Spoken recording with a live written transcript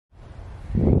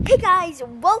Hey guys,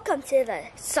 welcome to the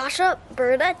Sasha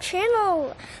Berta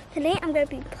channel. Today I'm going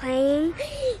to be playing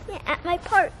at my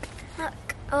park.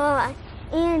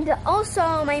 And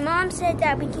also my mom said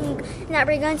that we're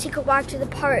going to go walk to the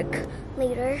park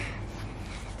later.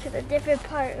 To the different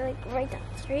park, like right down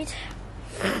the street.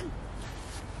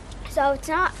 So it's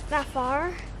not that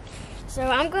far. So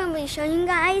I'm going to be showing you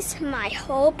guys my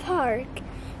whole park.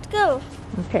 Let's go.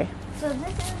 Okay. So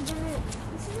this is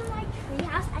my tree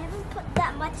house. I haven't put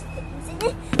that much things in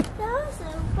it though,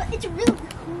 but it's really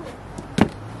cool.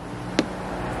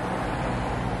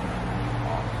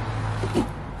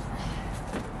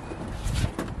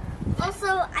 Also,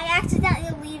 I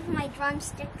accidentally leave my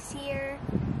drumsticks here.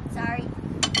 Sorry.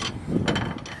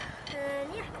 And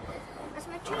yeah, that's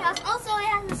my tree house. Also, it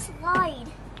has a slide.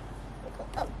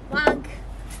 Oh, bug.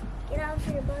 Get out of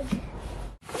here, bug.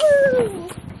 Woo!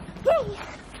 Yay!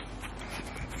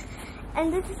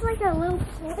 And this is like a little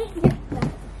playground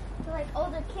for like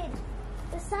older kids.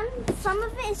 Some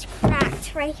of it is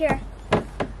cracked right here.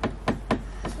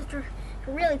 It's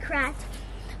really cracked.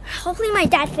 Hopefully my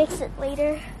dad fixes it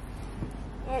later.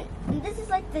 And this is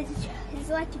like the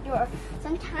door.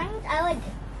 Sometimes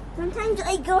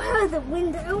I go out of the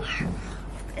window.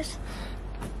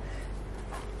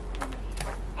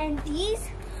 And these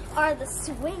are the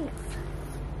swings.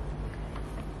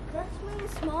 This swing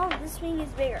is small, this swing is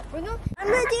bigger. I'm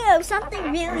gonna do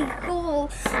something really cool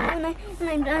when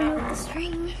I'm done with the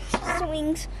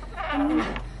swings. I'm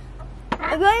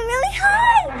going really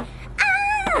high!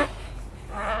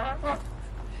 Ah!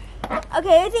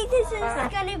 Okay, I think this is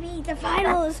gonna be the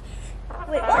finals.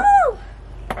 Wait, whoa!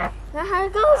 That's how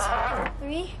it goes.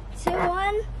 3, 2,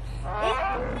 1.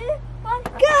 3, 2, 1,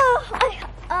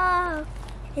 go!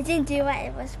 It didn't do what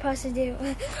it was supposed to do.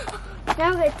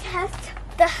 Now I'm gonna test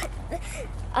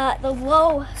the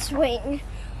low swing.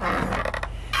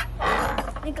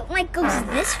 It like goes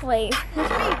this way.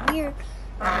 That's pretty weird.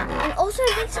 And also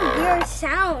it makes a weird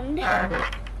sound. Okay,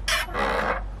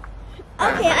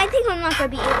 I think I'm not gonna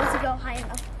be able to go high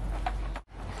enough.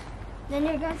 Then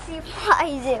you're gonna see what I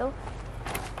do.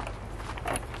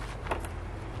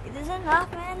 Is this enough,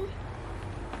 man?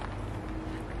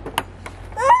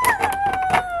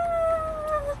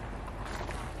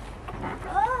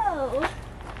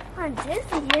 I'm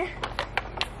dizzy.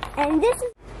 And this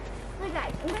is, look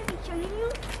guys, I'm going to be showing you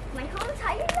my whole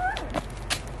entire yard.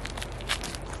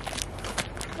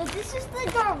 So this is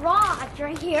the garage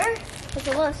right here. There's a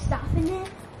little stuff in it.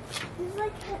 This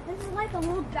is like a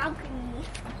little balcony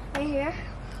right here.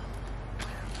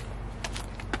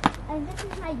 And this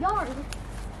is my yard.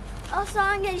 Also,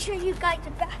 I'm going to show you guys a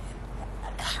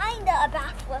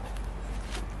backflip.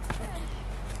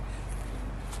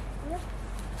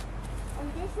 And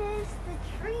this is the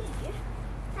tree. It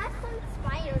has some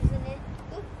spiders in it.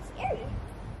 Oops, scary.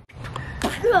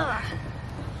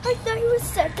 I thought you were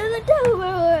set to the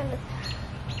tower.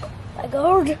 My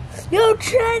God, you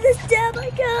try to stab my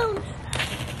gold.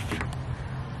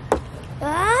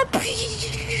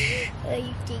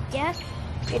 You think that?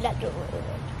 You're not doing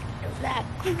that.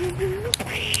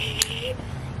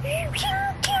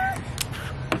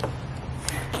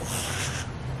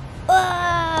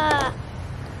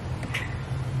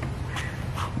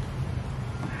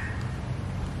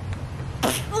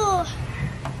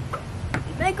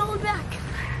 My gold back.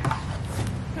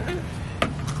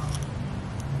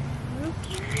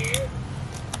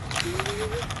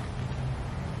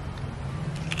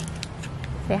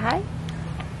 Say hi.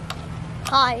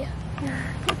 Hi.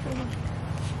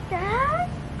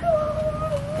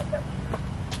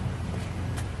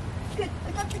 Good.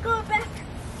 I got the gold back.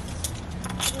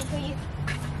 For you.